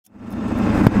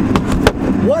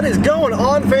What is going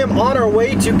on, fam? On our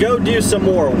way to go do some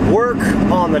more work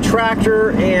on the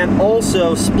tractor and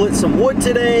also split some wood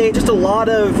today. Just a lot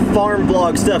of farm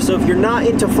vlog stuff. So if you're not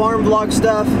into farm vlog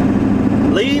stuff,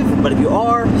 leave. But if you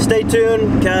are, stay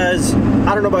tuned, because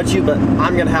I don't know about you, but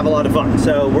I'm gonna have a lot of fun.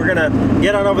 So we're gonna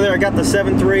get on over there. I got the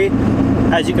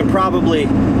 7.3, as you can probably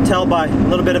tell by a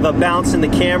little bit of a bounce in the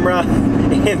camera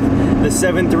and the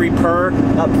 7.3 purr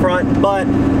up front, but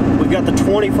we've got the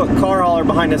 20-foot car hauler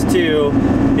behind us too,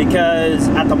 because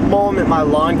at the moment my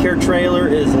lawn care trailer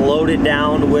is loaded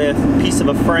down with a piece of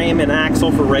a frame and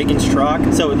axle for Reagan's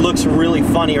truck, so it looks really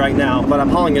funny right now, but I'm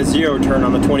hauling a zero turn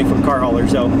on the 20-foot car hauler,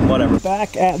 so whatever.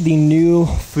 Back at the new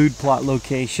food plot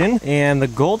location, and the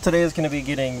goal today is going to be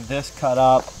getting this cut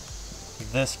up,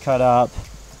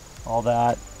 all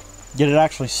that, get it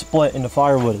actually split into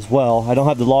firewood as well. I don't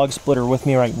have the log splitter with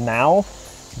me right now,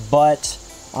 but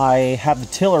I have the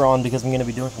tiller on because I'm going to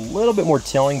be doing a little bit more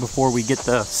tilling before we get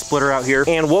the splitter out here.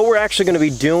 And what we're actually going to be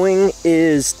doing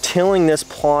is tilling this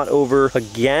plot over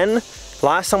again.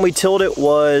 Last time we tilled it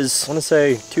was, I want to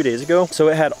say 2 days ago. So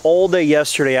it had all day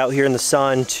yesterday out here in the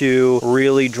sun to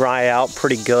really dry out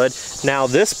pretty good. Now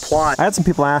this plot, I had some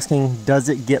people asking, does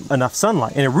it get enough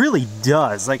sunlight? And it really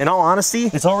does. Like, in all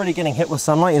honesty, it's already getting hit with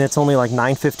sunlight and it's only like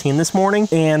 9:15 this morning.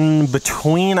 And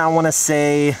between, I want to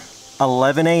say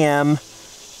 11 a.m.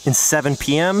 and 7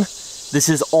 p.m. this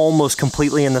is almost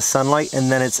completely in the sunlight,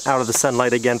 and then it's out of the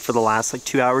sunlight again for the last like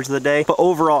 2 hours of the day. But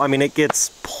overall, I mean, it gets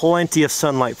plenty of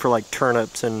sunlight for like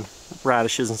turnips and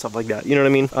radishes and stuff like that, you know what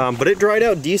I mean? But it dried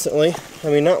out decently. I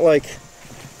mean, not like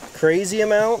crazy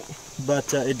amount,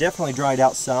 but it definitely dried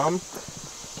out some.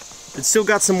 It's still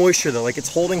got some moisture though, like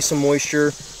it's holding some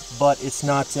moisture, but it's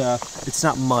not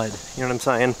mud, you know what I'm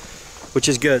saying? Which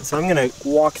is good. So I'm gonna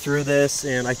walk through this,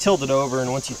 and I tilled it over,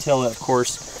 and once you till it, of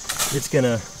course, it's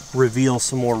gonna reveal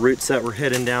some more roots that were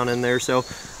hidden down in there. So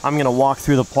I'm gonna walk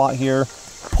through the plot here,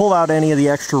 pull out any of the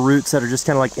extra roots that are just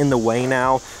kind of like in the way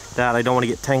now, that I don't want to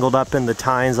get tangled up in the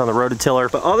tines on the rototiller.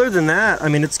 But other than that, I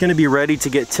mean, it's gonna be ready to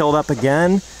get tilled up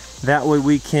again. That way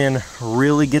we can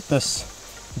really get this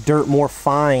dirt more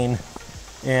fine,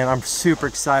 and I'm super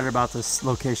excited about this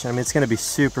location. I mean, it's gonna be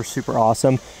super, super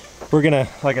awesome. We're gonna,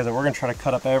 like I said, we're gonna try to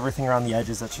cut up everything around the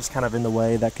edges that's just kind of in the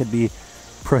way that could be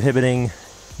prohibiting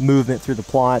movement through the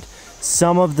plot.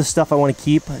 Some of the stuff I want to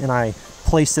keep, and I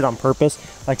placed it on purpose.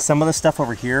 Like some of the stuff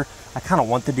over here, I kind of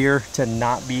want the deer to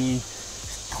not be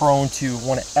prone to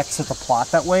want to exit the plot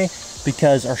that way,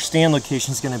 because our stand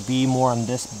location is going to be more on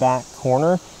this back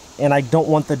corner, and I don't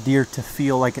want the deer to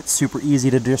feel like it's super easy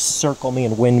to just circle me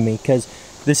and wind me, because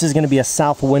this is going to be a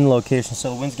south wind location,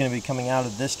 so the wind's going to be coming out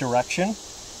of this direction,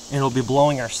 and it'll be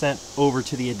blowing our scent over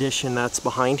to the addition that's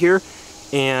behind here.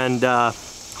 And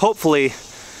hopefully,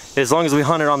 as long as we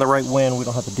hunt it on the right wind, we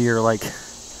don't have the deer like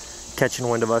catching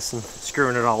wind of us and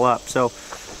screwing it all up. So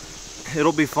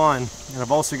it'll be fun. And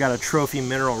I've also got a trophy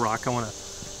mineral rock I want to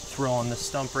throw on this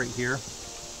stump right here.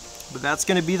 But that's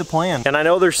going to be the plan. And I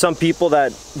know there's some people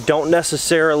that don't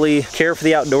necessarily care for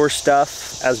the outdoor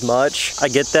stuff as much. I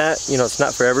get that, you know, it's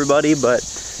not for everybody, but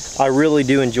I really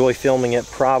do enjoy filming it,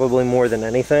 probably more than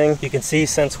anything. You can see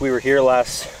since we were here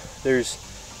last, there's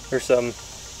some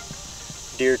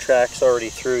deer tracks already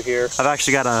through here. I've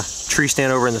actually got a tree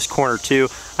stand over in this corner too.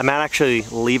 I might actually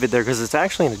leave it there because it's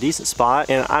actually in a decent spot,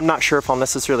 and I'm not sure if I'll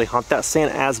necessarily hunt that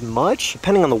stand as much.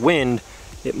 Depending on the wind,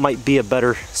 it might be a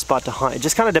better spot to hunt. It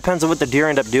just kind of depends on what the deer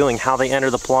end up doing, how they enter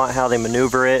the plot, how they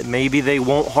maneuver it. Maybe they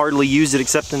won't hardly use it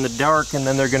except in the dark, and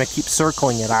then they're gonna keep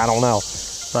circling it. I don't know.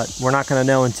 But we're not gonna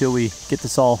know until we get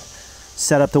this all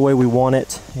set up the way we want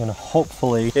it, and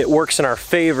hopefully it works in our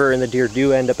favor and the deer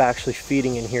do end up actually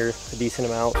feeding in here a decent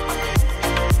amount.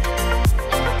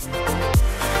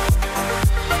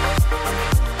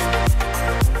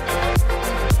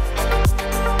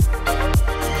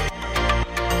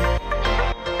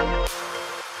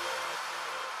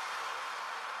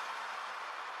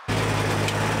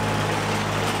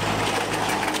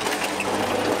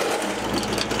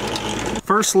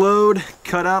 First load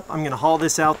cut up. I'm gonna haul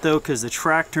this out though, because the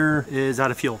tractor is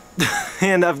out of fuel.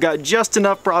 And I've got just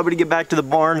enough probably to get back to the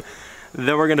barn.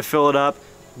 Then we're gonna fill it up,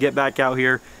 get back out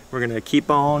here. We're gonna keep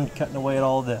on cutting away at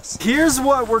all this. Here's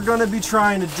what we're gonna be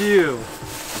trying to do.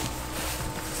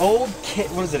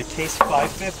 What is it, a case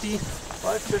 550?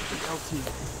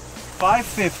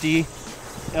 550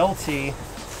 LT.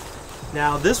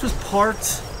 Now this was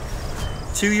parked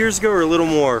 2 years ago or a little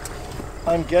more.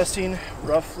 I'm guessing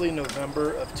roughly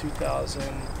November of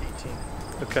 2018.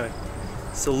 Okay,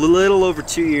 so a little over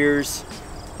 2 years,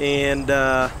 and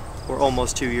or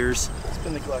almost 2 years. It's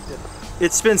been neglected.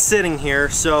 It's been sitting here,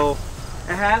 so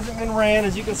It hasn't been ran.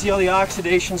 As you can see, all the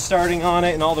oxidation starting on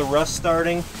it and all the rust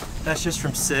starting. That's just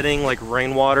from sitting, like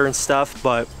rainwater and stuff.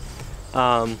 But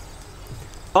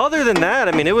other than that,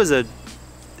 I mean, it wasn't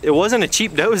a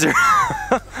cheap dozer.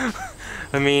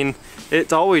 I mean,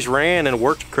 it always ran and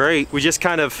worked great. We just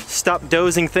kind of stopped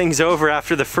dozing things over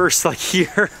after the first like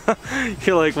year.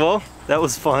 You're like, well, that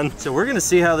was fun. So we're gonna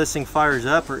see how this thing fires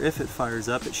up, or if it fires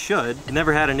up. It should. It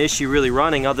never had an issue really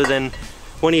running other than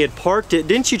when he had parked it.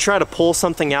 Didn't you try to pull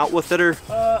something out with it, or?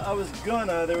 I was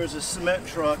gonna. There was a cement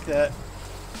truck that,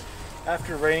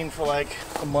 after raining for like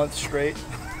a month straight,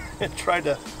 it tried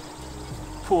to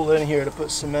pull in here to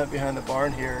put cement behind the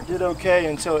barn here. Did okay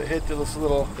until it hit this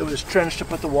little, it was trenched to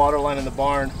put the water line in the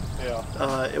barn.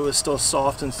 Yeah. It was still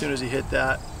soft, and as soon as he hit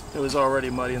that, it was already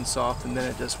muddy and soft, and then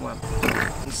it just went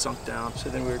and sunk down. So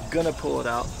then we were gonna pull it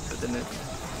out, but then it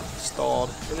stalled.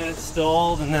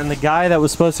 And then the guy that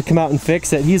was supposed to come out and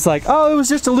fix it, he's like, oh, it was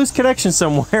just a loose connection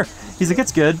somewhere. He's like,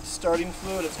 it's good. Starting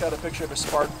fluid, it's got a picture of a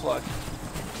spark plug.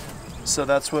 So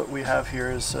that's what we have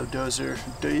here is a dozer,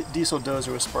 diesel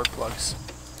dozer with spark plugs.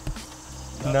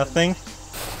 Nothing.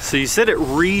 So you said it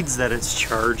reads that it's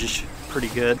charged pretty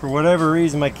good. For whatever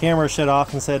reason, my camera shut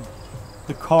off and said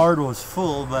the card was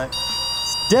full, but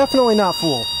it's definitely not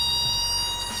full.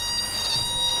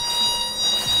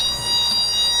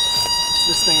 It's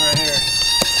this thing right here.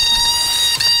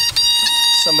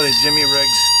 Somebody Jimmy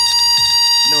rigged.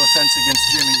 No offense against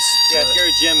Jimmys. Yeah, if you're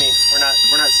a Jimmy, we're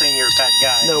not saying you're a bad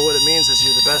guy. No, what it means is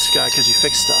you're the best guy because you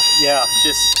fix stuff. Yeah,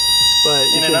 just but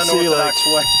you in can an see, like, unorthodox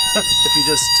way. if you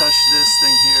just touch this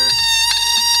thing here.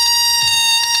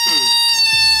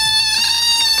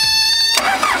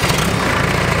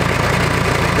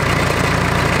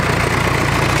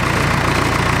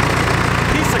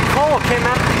 Piece of coal came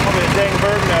out of a dang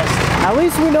bird nest. At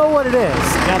least we know what it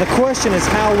is. Now the question is,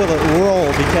 how will it roll?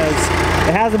 Because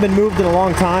it hasn't been moved in a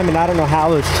long time, and I don't know how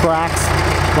those tracks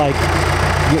like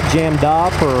get jammed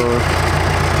up or,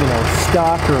 you know,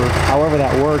 stuck, or however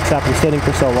that works after sitting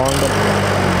for so long. But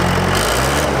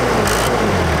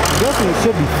I'm guessing it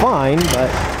should be fine, but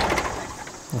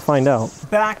we'll find out.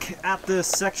 Back at this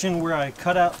section where I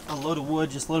cut out a load of wood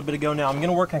just a little bit ago now, I'm going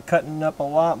to work on cutting up a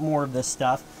lot more of this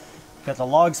stuff. Got the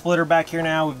log splitter back here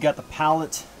now. We've got the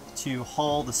pallet to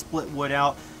haul the split wood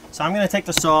out. So I'm going to take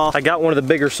the saw. I got one of the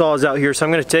bigger saws out here, so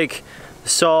I'm going to take the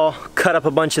saw, cut up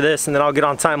a bunch of this, and then I'll get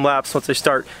on time lapse once I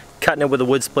start cutting it with a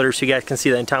wood splitter so you guys can see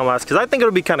that in time lapse, because I think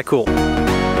it'll be kind of cool.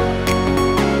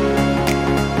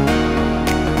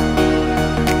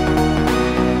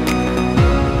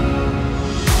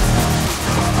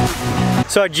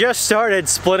 So I just started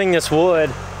splitting this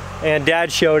wood, and Dad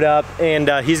showed up, and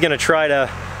he's going to try to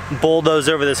bulldoze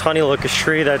over this honey locust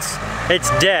tree it's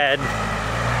dead.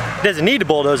 Doesn't need to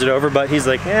bulldoze it over, but he's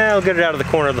like, yeah, I'll get it out of the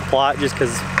corner of the plot just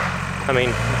because, I mean,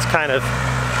 it's kind of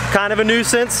a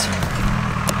nuisance.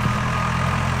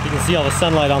 You can see all the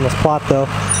sunlight on this plot though.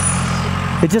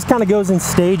 It just kind of goes in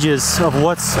stages of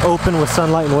what's open with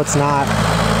sunlight and what's not.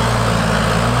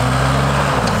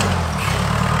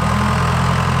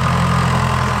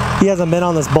 He hasn't been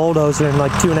on this bulldozer in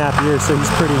like 2.5 years, so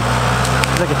he's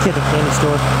like a kid at the candy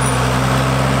store.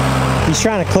 He's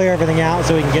trying to clear everything out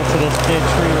so he can get to this dead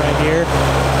tree right here,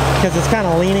 because it's kind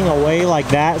of leaning away like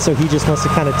that, so he just wants to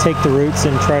kind of take the roots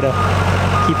and try to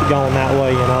keep it going that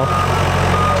way, you know.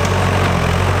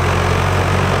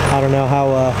 I don't know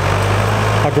how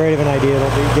great of an idea it'll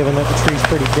be, given that the tree's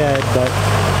pretty dead, but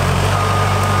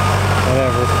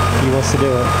whatever, he wants to do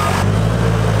it.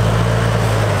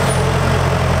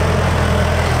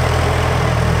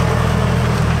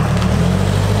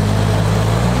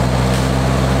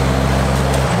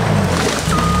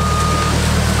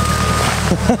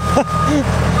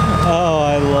 Oh,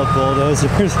 I love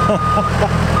bulldozers.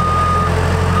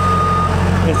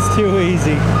 It's too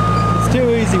easy. It's too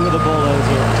easy with a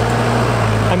bulldozer.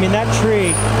 I mean, that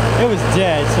tree, it was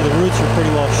dead, so the roots were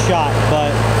pretty well shot,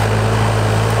 but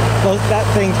that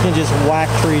thing can just whack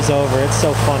trees over. It's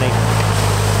so funny.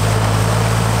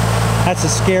 That's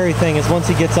the scary thing, is once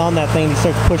he gets on that thing, he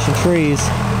starts pushing trees,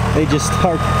 they just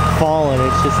start falling.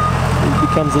 It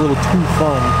becomes a little too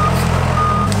fun.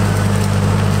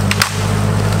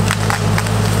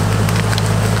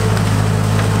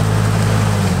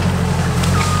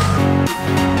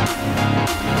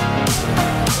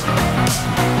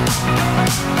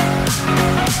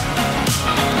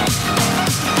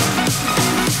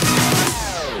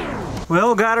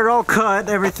 Well, got it all cut,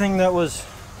 everything that was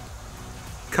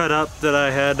cut up that I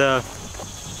had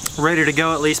ready to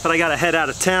go at least, but I gotta head out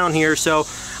of town here, so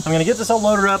I'm gonna get this all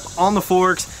loaded up on the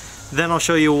forks, then I'll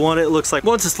show you what it looks like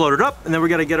once it's loaded up, and then we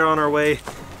gotta get it on our way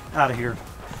out of here.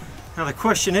 Now the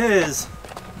question is,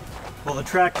 Will the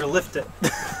tractor lift it?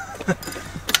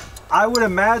 I would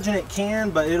imagine it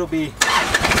can, but it'll be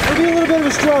a little bit of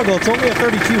a struggle. It's only a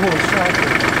 32 horse tractor.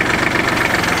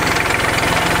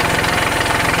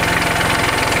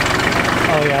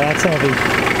 Oh yeah, that's heavy.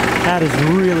 That is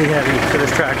really heavy for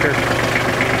this tractor.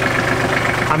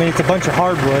 I mean, it's a bunch of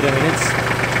hardwood. I mean,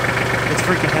 it's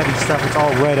freaking heavy stuff. It's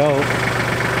all red oak.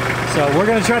 So we're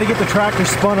gonna try to get the tractor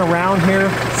spun around here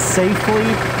safely,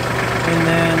 and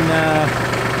then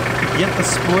get the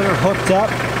splitter hooked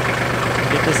up,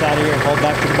 and get this out of here and haul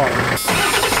back to the barn.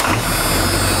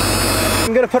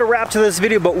 I'm gonna put a wrap to this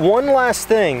video, but one last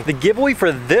thing. The giveaway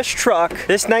for this truck,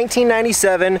 this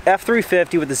 1997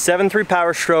 F350 with the 7.3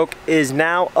 Power Stroke, is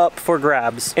now up for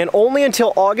grabs. And only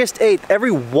until August 8th,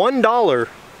 every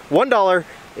 $1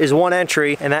 is one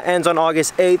entry, and that ends on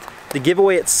August 8th. The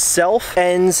giveaway itself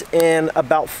ends in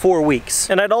about 4 weeks.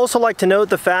 And I'd also like to note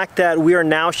the fact that we are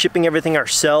now shipping everything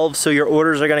ourselves, so your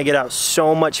orders are gonna get out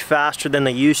so much faster than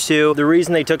they used to. The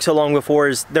reason they took so long before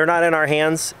is they're not in our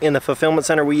hands. In the fulfillment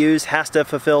center we use has to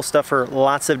fulfill stuff for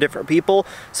lots of different people,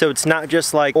 so it's not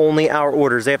just like only our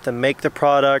orders. They have to make the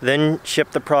product, then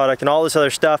ship the product, and all this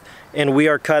other stuff, and we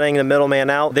are cutting the middleman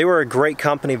out. They were a great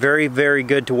company, very, very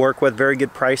good to work with, very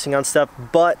good pricing on stuff,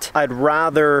 but I'd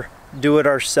rather do it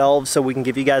ourselves so we can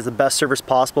give you guys the best service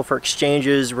possible for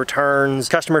exchanges, returns,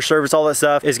 customer service. All that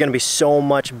stuff is going to be so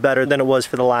much better than it was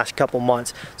for the last couple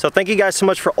months. So thank you guys so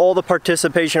much for all the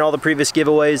participation, all the previous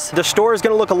giveaways. The store is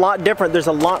going to look a lot different. There's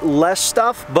a lot less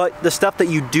stuff, but the stuff that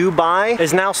you do buy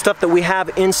is now stuff that we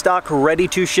have in stock ready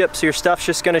to ship, so your stuff's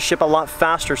just going to ship a lot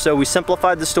faster. So we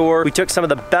simplified the store. We took some of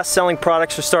the best selling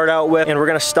products to start out with, and we're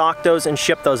going to stock those and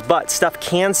ship those, but stuff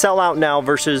can sell out now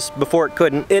versus before it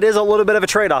couldn't. It is a little bit of a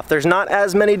trade-off. There's not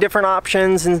as many different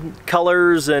options and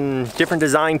colors and different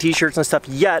design t-shirts and stuff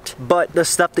yet, but the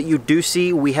stuff that you do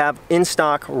see we have in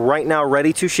stock right now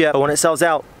ready to ship. But when it sells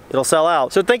out, it'll sell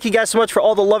out. So thank you guys so much for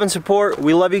all the love and support.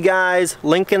 We love you guys.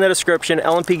 Link in the description,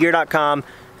 lmpgear.com.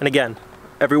 And again,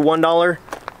 every $1,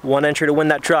 one entry to win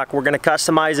that truck. We're gonna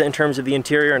customize it in terms of the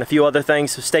interior and a few other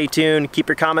things, so stay tuned. Keep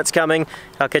your comments coming.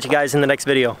 I'll catch you guys in the next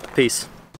video. Peace.